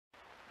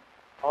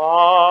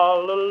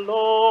All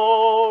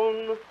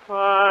alone,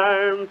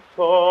 I'm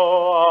so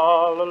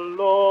all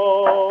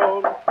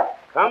alone.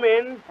 Come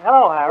in.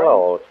 Hello, Harry.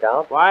 Hello, old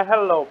scout. Why,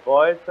 hello,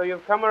 boys. So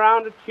you've come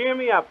around to cheer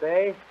me up,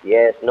 eh?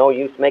 Yes, no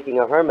use making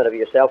a hermit of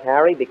yourself,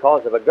 Harry,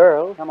 because of a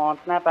girl. Come on,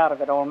 snap out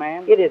of it, old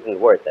man. It isn't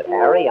worth it,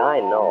 Harry, I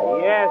know.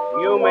 Yes,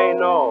 you may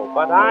know,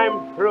 but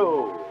I'm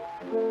through.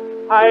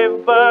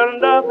 I've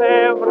burned up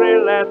every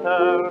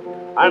letter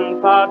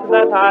and thought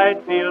that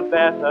I'd feel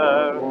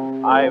better.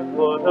 I've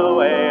put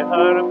away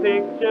her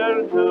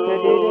picture too.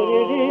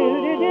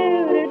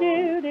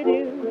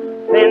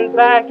 Sent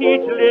back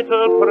each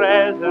little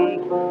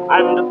present,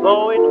 and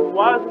though it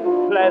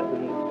wasn't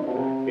pleasant,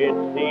 it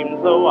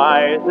seemed the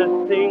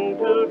wisest thing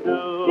to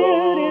do.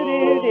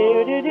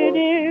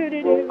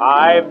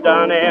 I've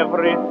done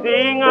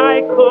everything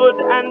I could,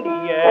 and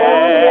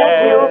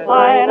yet you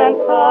pine and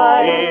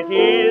sigh. it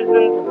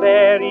isn't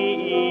very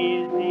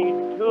easy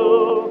to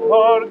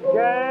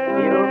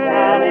forget. You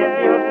can if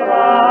you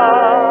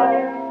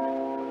try.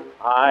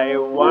 I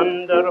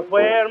wonder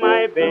where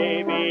my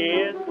baby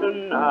is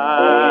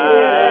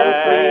tonight.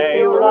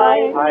 You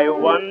right. I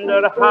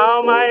wonder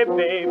how my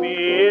baby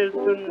is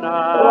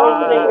tonight.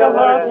 Don't think of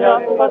her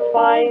just for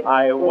spite.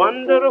 I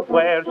wonder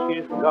where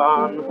she's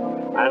gone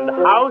and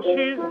how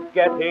she's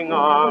getting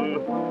on.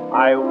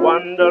 I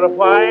wonder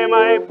why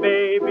my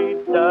baby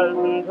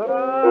doesn't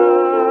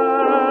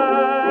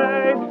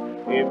write.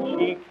 If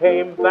she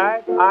came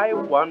back, I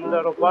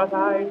wonder what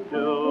I'd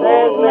do.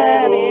 There's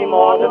many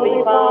more to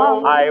be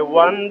found. I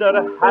wonder,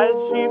 has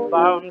she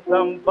found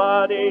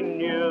somebody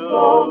new?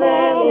 So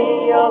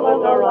many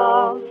others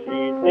around.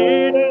 She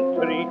didn't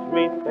treat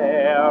me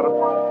fair,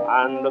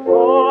 and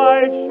though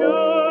I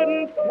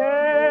shouldn't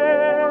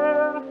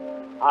care,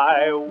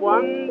 I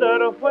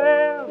wonder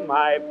where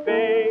my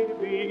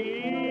baby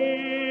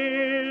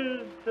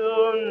is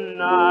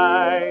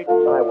tonight.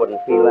 I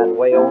wouldn't feel that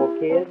way, old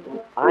kid.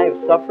 I've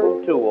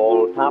suffered too,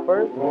 old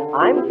topper.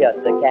 I'm just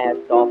a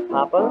cast-off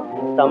papa.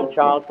 Some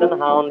Charleston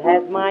hound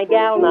has my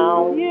gal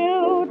now.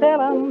 You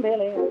tell 'em,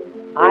 Billy.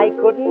 I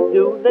couldn't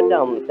do the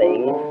dumb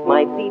thing.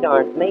 My feet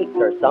aren't mates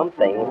or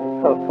something.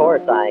 Of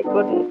course, I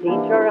couldn't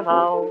teach her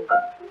how.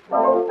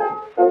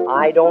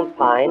 I don't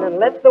pine and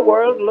let the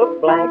world look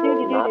black.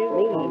 Not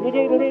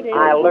me.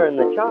 I'll learn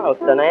the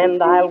Charleston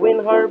and I'll win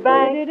her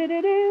back.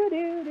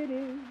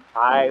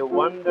 I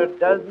wonder,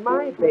 does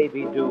my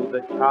baby do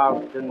the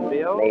Charleston,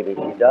 Bill? Maybe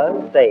she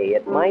does. Say,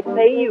 it might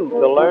pay you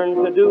to learn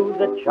to do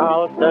the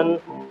Charleston,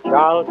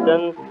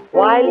 Charleston,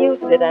 while you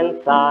sit and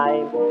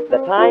sigh. The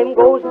time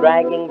goes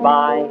dragging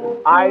by.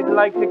 I'd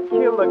like to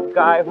kill a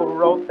guy who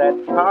wrote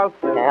that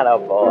Charleston.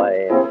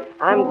 Attaboy.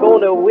 I'm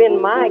going to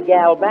win my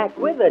gal back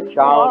with a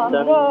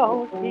Charleston.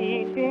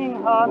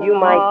 You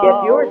might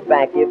get yours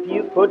back if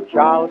you could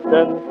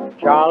Charleston,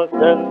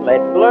 Charleston.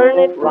 Let's learn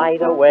it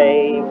right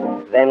away.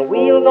 Then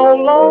we'll no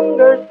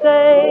longer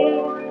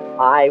say,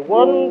 I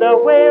wonder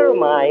where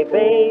my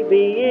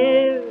baby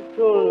is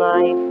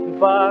tonight.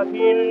 But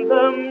in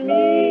the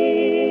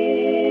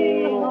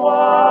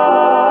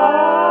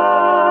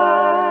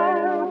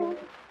meanwhile,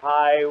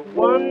 I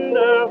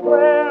wonder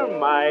where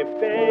my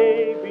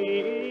baby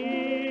is.